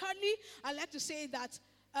 Okay, thirdly, I'd like to say that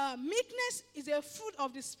meekness is a fruit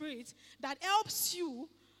of the Spirit that helps you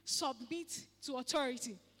submit to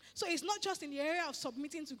authority. So it's not just in the area of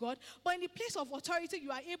submitting to God, but in the place of authority,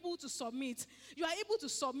 you are able to submit. You are able to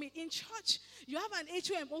submit. In church, you have an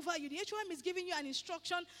HOM over you. The HOM is giving you an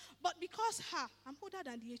instruction, but because I'm older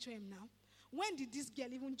than the HOM now. When did this girl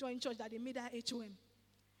even join church that they made her HOM?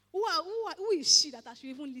 Who is she that I should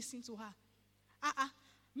even listen to her?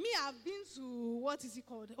 Me, I've been to, what is it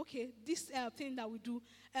called? Okay, this thing that we do.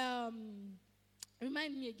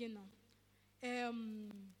 Remind me again now.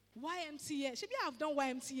 YMCA. Maybe I've done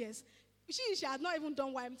YMCAs. She has not even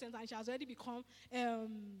done YMCAs and she has already become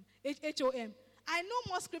HOM. I know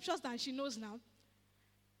more scriptures than she knows now.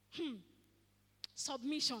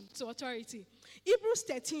 Submission to authority. Hebrews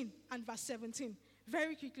 13 and verse 17.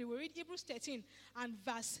 Very quickly, we read Hebrews 13 and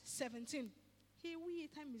verse 17.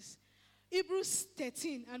 Hebrews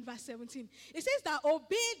 13 and verse 17. It says that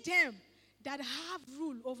obey them that have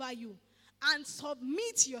rule over you and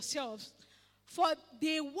submit yourselves, for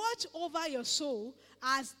they watch over your soul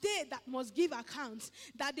as they that must give accounts,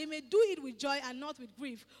 that they may do it with joy and not with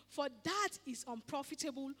grief, for that is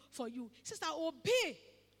unprofitable for you. He says that obey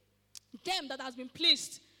them that has been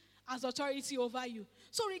placed as authority over you.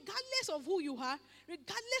 So regardless of who you are,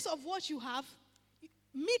 regardless of what you have,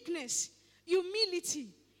 meekness, humility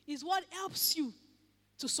is what helps you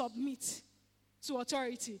to submit to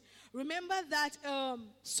authority. Remember that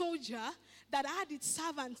soldier that had its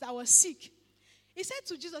servant that was sick. He said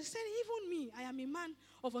to Jesus, he said, even me, I am a man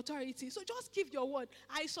of authority. So just give your word.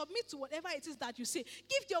 I submit to whatever it is that you say.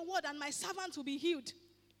 Give your word and my servant will be healed.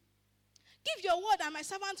 Give your word and my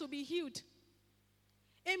servant will be healed.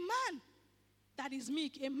 A man that is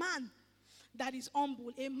meek, a man that is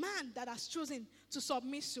humble, a man that has chosen to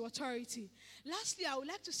submit to authority. Lastly, I would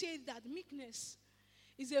like to say that meekness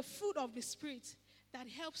is a fruit of the Spirit that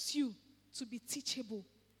helps you to be teachable.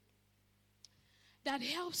 That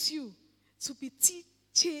helps you to be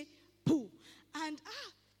teachable. And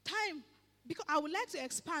time, because I would like to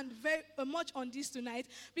expand very much on this tonight,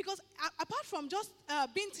 because apart from just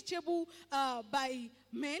being teachable by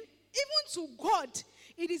men, even to God,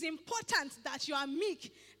 it is important that you are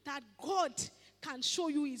meek, that God can show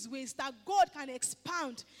you his ways, that God can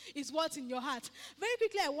expound his words in your heart. Very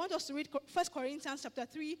quickly, I want us to read 1 Corinthians chapter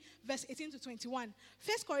 3, verse 18 to 21.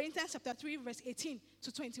 1 Corinthians chapter 3, verse 18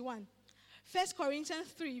 to 21. 1 Corinthians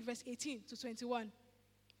 3, verse 18 to 21.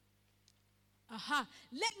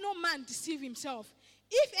 Let no man deceive himself.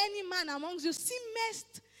 If any man amongst you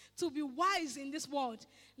seemeth to be wise in this world,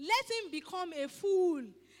 let him become a fool,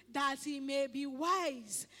 that he may be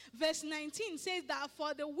wise. Verse 19 says that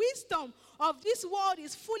for the wisdom of this world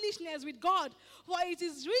is foolishness with God. For it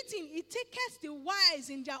is written, he taketh the wise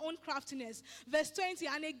in their own craftiness. Verse 20,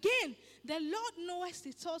 and again, the Lord knoweth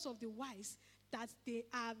the thoughts of the wise, that they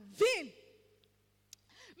are vain.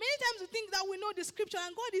 Many times we think that we know the scripture,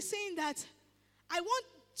 and God is saying that, I want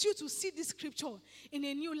you to see this scripture in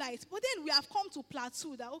a new light. But then we have come to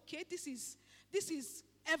plateau that, okay, this is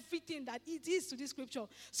everything that it is to this scripture,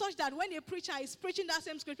 such that when a preacher is preaching that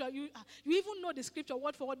same scripture, you even know the scripture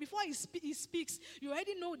word for word. Before he speaks, you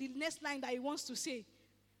already know the next line that he wants to say.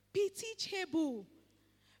 Be teachable.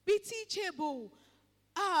 Be teachable.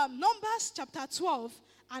 Numbers chapter 12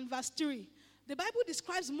 and verse 3. The Bible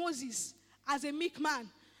describes Moses as a meek man.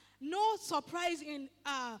 No surprise in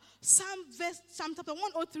Psalm chapter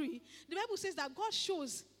 103. The Bible says that God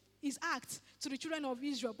shows his act to the children of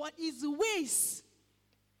Israel, but his ways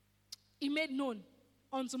he made known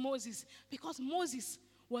unto Moses, because Moses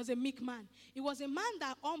was a meek man. He was a man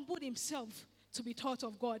that humbled himself to be taught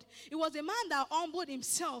of God. He was a man that humbled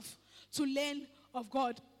himself to learn of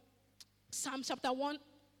God. Psalm chapter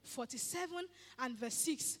 147 and verse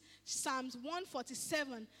 6. Psalms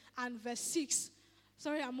 147 and verse 6.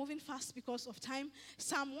 Sorry, I'm moving fast because of time.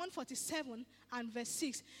 Psalm 147 and verse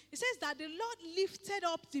 6. It says that the Lord lifted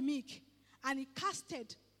up the meek, and he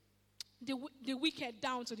casted the wicked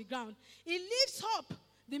down to the ground. He lifts up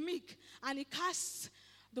the meek, and he casts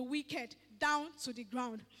the wicked down to the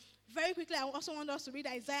ground. Very quickly, I also want us to read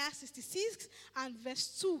Isaiah 66 and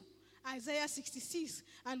verse 2. Isaiah 66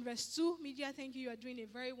 and verse 2. Media, thank you. You are doing a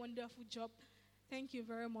very wonderful job. Thank you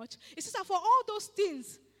very much. It says that for all those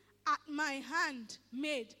things at my hand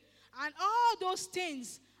made, and all those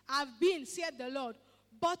things have been, said the Lord.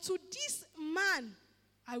 But to this man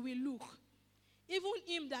I will look, even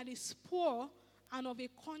him that is poor and of a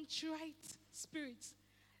contrite spirit,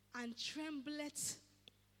 and trembleth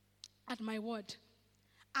at my word.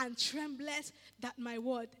 And trembleth at my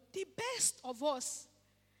word. The best of us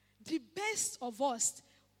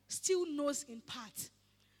still knows in part.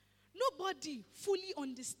 Nobody fully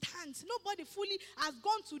understands. Nobody fully has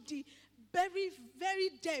gone to the very, very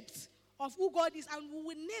depths of who God is, and we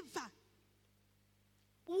will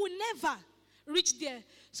never reach there.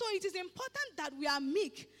 So it is important that we are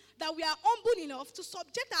meek, that we are humble enough to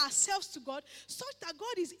subject ourselves to God, such that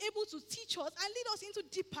God is able to teach us and lead us into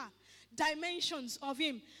deeper dimensions of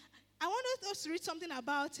him. I want us to read something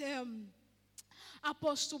about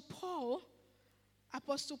Apostle Paul.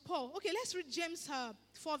 Okay, let's read James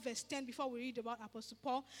 4 verse 10 before we read about Apostle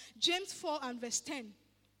Paul. James 4 and verse 10.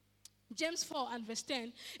 James 4 and verse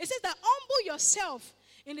 10. It says that humble yourself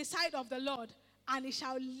in the sight of the Lord, and he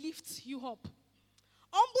shall lift you up.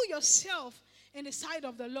 Humble yourself in the sight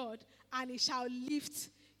of the Lord, and he shall lift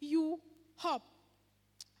you up.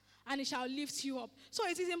 And he shall lift you up. So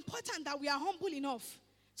it is important that we are humble enough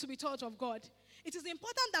to be taught of God. It is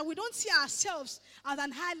important that we don't see ourselves as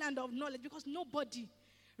an highland of knowledge, because nobody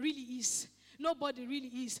really is. Nobody really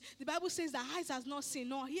is. The Bible says that eyes has not seen,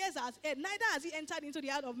 nor ears has heard, neither has he entered into the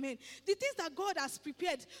heart of men. The things that God has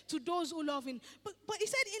prepared to those who love him. But he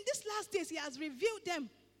said in these last days, he has revealed them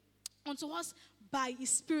unto us by his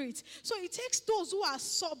Spirit. So it takes those who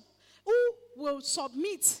will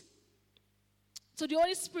submit to the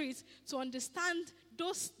Holy Spirit to understand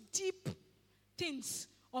those deep things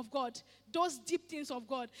of God. Those deep things of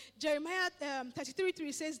God. Jeremiah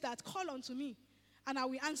 33:3 says that, call unto me, and I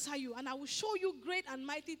will answer you, and I will show you great and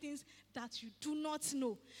mighty things that you do not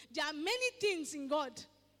know. There are many things in God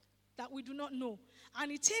that we do not know.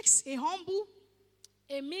 And it takes a humble,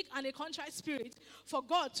 a meek, and a contrite spirit for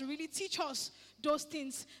God to really teach us those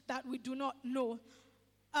things that we do not know.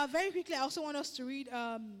 Very quickly, I also want us to read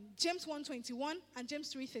James 1:21 and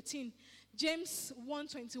James 3:13. James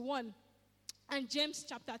 1:21 and James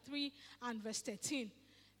chapter 3 and verse 13.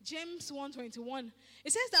 James 1:21.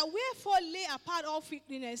 It says that, wherefore lay apart all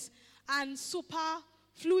filthiness and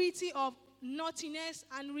superfluity of naughtiness,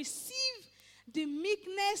 and receive the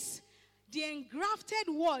meekness, the engrafted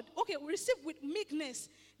word. Okay, receive with meekness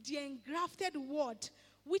the engrafted word,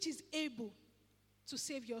 which is able to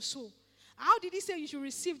save your soul. How did he say you should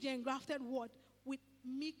receive the engrafted word? With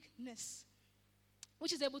meekness,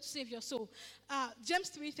 which is able to save your soul. James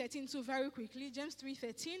 3:13 too, very quickly. James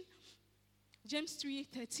 3:13. James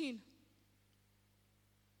 3:13.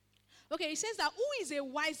 Okay, it says that, who is a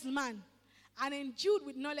wise man and endued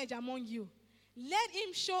with knowledge among you? Let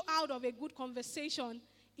him show out of a good conversation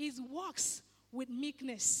his works with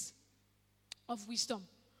meekness of wisdom.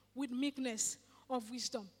 With meekness of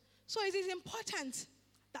wisdom. So it is important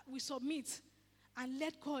that we submit and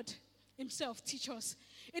let God himself teach us.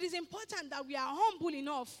 It is important that we are humble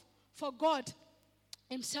enough for God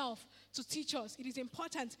himself to teach us. It is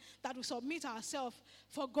important that we submit ourselves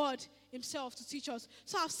for God himself to teach us.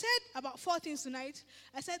 So I've said about 4 things tonight.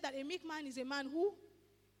 I said that a meek man is a man who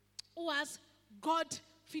has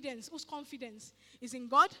God-fidence, whose confidence is in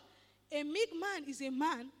God. A meek man is a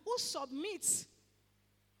man who submits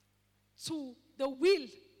to the will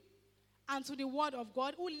and to the word of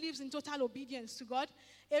God, who lives in total obedience to God.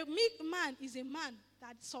 A meek man is a man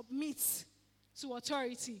that submits to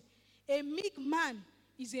authority. A meek man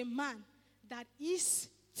is a man that is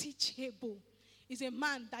teachable. Is a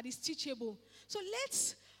man that is teachable. So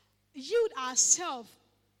let's yield ourselves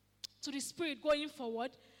to the Spirit going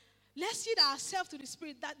forward. Let's yield ourselves to the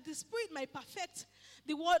Spirit, that the Spirit might perfect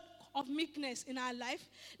the word of meekness in our life.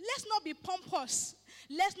 Let's not be pompous.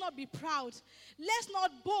 Let's not be proud. Let's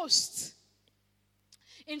not boast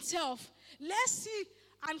in self. Let's see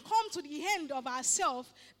and come to the end of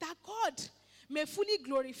ourselves, that God may fully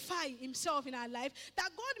glorify himself in our life, that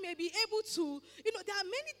God may be able to, there are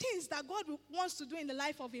many things that God wants to do in the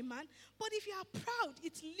life of a man, but if you are proud,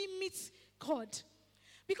 it limits God.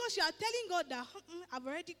 Because you are telling God that, I've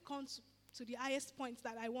already come to the highest point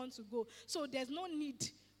that I want to go, so there's no need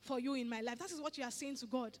for you in my life. That is what you are saying to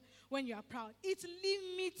God when you are proud. It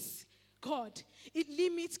limits God. It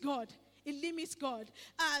limits God. It limits God.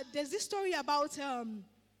 There's this story about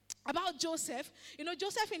Joseph.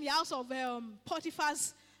 Joseph in the house of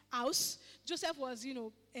Potiphar's house. Joseph was,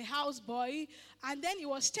 a house boy, and then he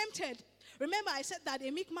was tempted. Remember, I said that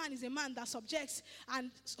a meek man is a man that subjects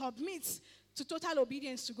and submits to total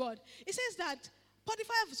obedience to God. It says that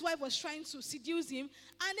Potiphar's wife was trying to seduce him,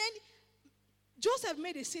 and then Joseph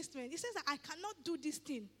made a statement. He says that I cannot do this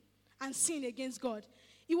thing and sin against God.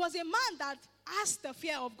 He was a man that asked the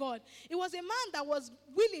fear of God. He was a man that was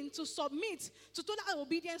willing to submit to total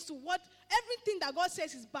obedience to what everything that God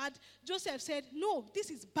says is bad. Joseph said, no, this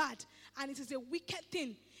is bad, and it is a wicked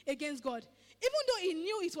thing against God. Even though he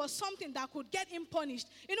knew it was something that could get him punished.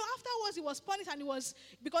 Afterwards he was punished, and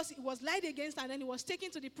because he was lied against, and then he was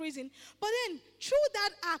taken to the prison. But then, through that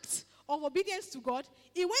act of obedience to God,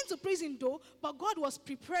 he went to prison though, but God was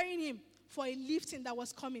preparing him for a lifting that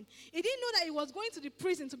was coming. He didn't know that he was going to the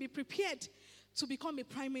prison to be prepared to become a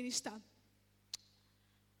prime minister.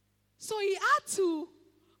 So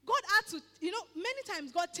God had to, many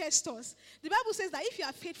times God tests us. The Bible says that if you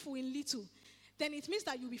are faithful in little, then it means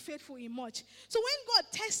that you'll be faithful in much. So when God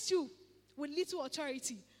tests you with little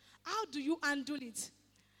authority, how do you handle it?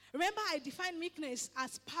 Remember, I define meekness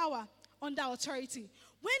as power under authority.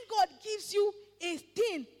 When God gives you a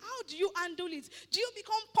thing, how do you handle it? Do you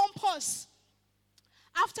become pompous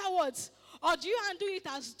afterwards? Or do you handle it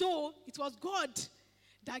as though it was God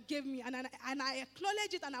that gave me, and I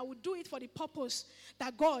acknowledge it, and I will do it for the purpose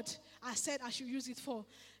that God has said I should use it for?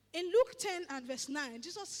 In Luke 10 and verse 9,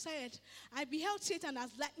 Jesus said, I beheld Satan as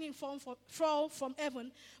lightning fall from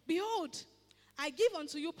heaven. Behold, I give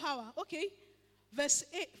unto you power. Okay, verse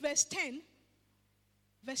 10.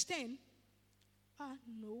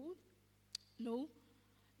 No. No.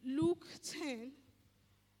 Luke 10.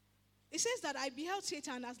 It says that I beheld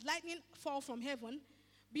Satan as lightning fall from heaven.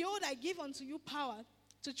 Behold, I give unto you power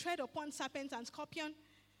to tread upon serpents and scorpion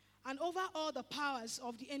and over all the powers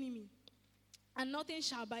of the enemy. And nothing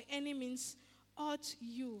shall by any means hurt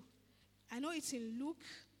you. I know it's in Luke.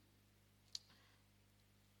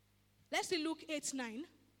 Let's see Luke 8:9.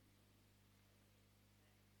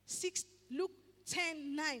 Luke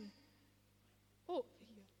 10:9. Oh,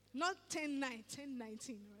 yeah. Not 10:9,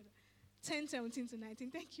 10:19 rather. 10:17 to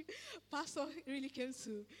 19. Thank you. Pastor really came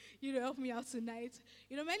to, help me out tonight.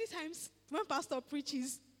 Many times when Pastor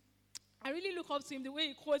preaches, I really look up to him the way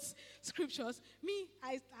he quotes scriptures. Me,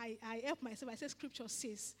 I help myself. I say scripture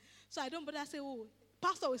says. So I don't bother say,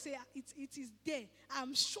 Pastor will say, it is there.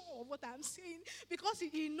 I'm sure of what I'm saying. Because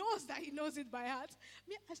he knows that he knows it by heart.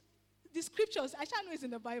 Me, the scriptures, I shall know it's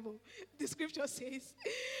in the Bible. The scripture says.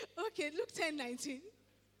 Okay, Luke 10:19.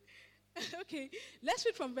 Okay, let's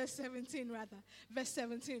read from verse 17 rather. Verse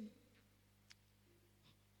 17.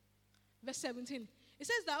 Verse 17. It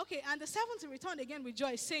says that, and the servant returned again with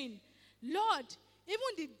joy, saying, Lord, even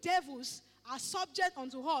the devils are subject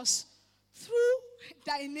unto us through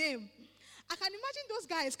thy name. I can imagine those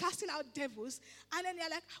guys casting out devils, and then they're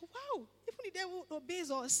like, wow, even the devil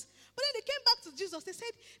obeys us. But then they came back to Jesus. They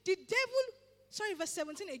said, verse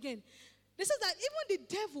 17 again. They said that even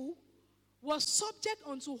the devil was subject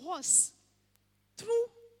unto us through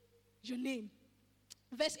your name.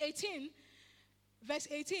 Verse 18,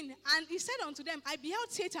 and he said unto them, I beheld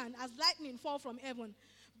Satan as lightning fall from heaven.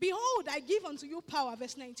 Behold, I give unto you power,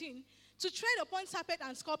 verse 19, to tread upon serpent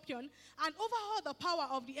and scorpion, and over all the power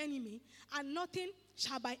of the enemy, and nothing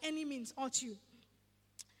shall by any means hurt you.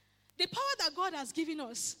 The power that God has given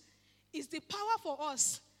us is the power for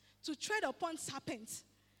us to tread upon serpents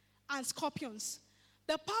and scorpions.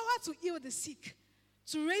 The power to heal the sick,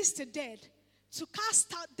 to raise the dead, to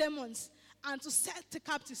cast out demons, and to set the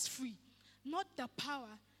captives free. Not the power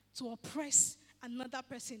to oppress another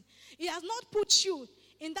person. He has not put you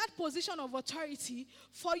in that position of authority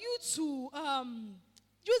for you to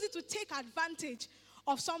use it to take advantage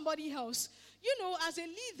of somebody else. As a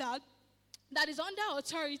leader that is under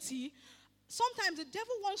authority, sometimes the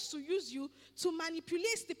devil wants to use you to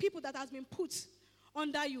manipulate the people that has been put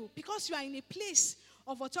under you, because you are in a place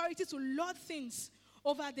of authority to lord things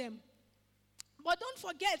over them. But don't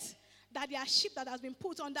forget that there are sheep that has been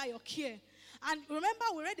put under your care. And remember,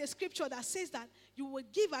 we read the scripture that says that you will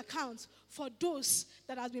give account for those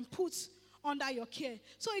that have been put under your care.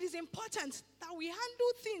 So it is important that we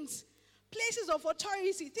handle things, places of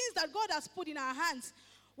authority, things that God has put in our hands,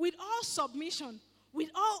 with all submission, with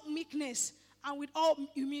all meekness, and with all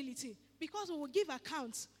humility. Because we will give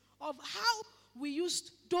account of how we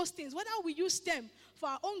used those things, whether we use them for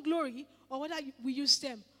our own glory or whether we use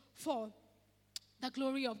them for the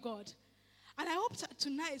glory of God. And I hope that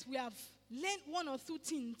tonight we have learned one or two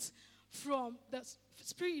things from the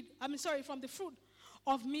from the fruit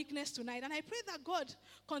of meekness tonight. And I pray that God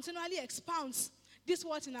continually expounds this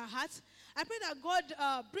word in our hearts. I pray that God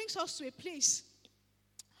brings us to a place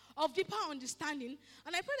of deeper understanding.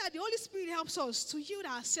 And I pray that the Holy Spirit helps us to yield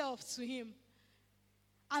ourselves to Him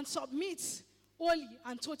and submit wholly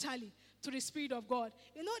and totally to the Spirit of God.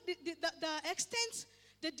 The extent,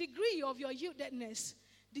 the degree of your yieldedness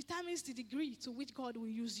determines the degree to which God will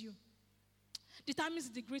use you. Determines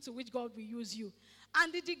the degree to which God will use you.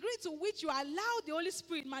 And the degree to which you allow the Holy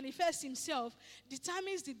Spirit manifest Himself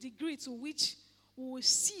determines the degree to which we will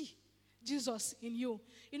see Jesus in you.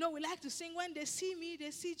 We like to sing, when they see me,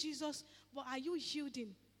 they see Jesus. But are you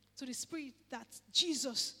yielding to the Spirit that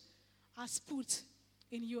Jesus has put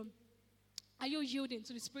in you? Are you yielding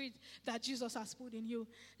to the Spirit that Jesus has put in you?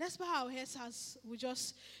 Let's bow our heads as we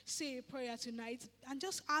just say a prayer tonight and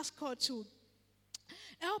just ask God to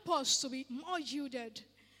help us to be more yielded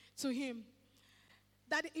to Him.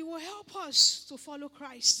 That it will help us to follow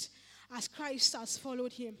Christ as Christ has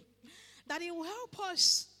followed Him. That it will help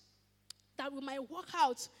us that we might work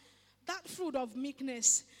out that fruit of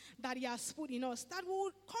meekness that He has put in us. That we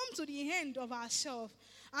will come to the end of ourselves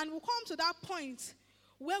and we'll come to that point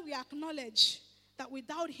where we acknowledge that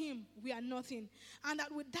without Him, we are nothing. And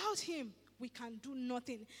that without Him, we can do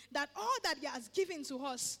nothing. That all that He has given to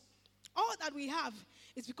us, all that we have,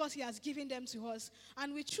 is because He has given them to us.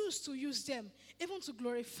 And we choose to use them, even to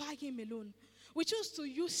glorify Him alone. We choose to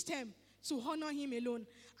use them to honor Him alone,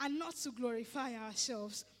 and not to glorify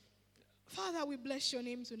ourselves. Father, we bless Your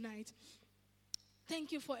name tonight.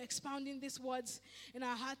 Thank You for expounding these words in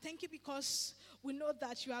our heart. Thank You because we know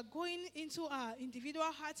that you are going into our individual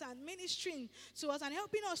hearts and ministering to us and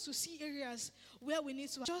helping us to see areas where we need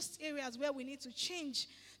to adjust, areas where we need to change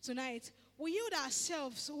tonight. We yield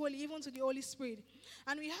ourselves wholly, even to the Holy Spirit.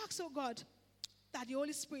 And we ask, oh God, that the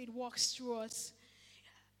Holy Spirit walks through us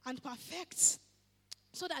and perfects,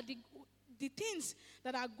 so that the things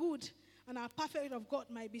that are good and are perfect of God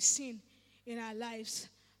might be seen in our lives.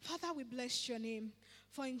 Father, we bless your name.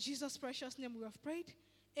 For in Jesus' precious name we have prayed.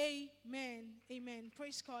 Amen. Amen.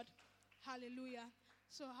 Praise God. Hallelujah.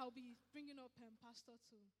 So I'll be bringing up Pastor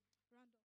to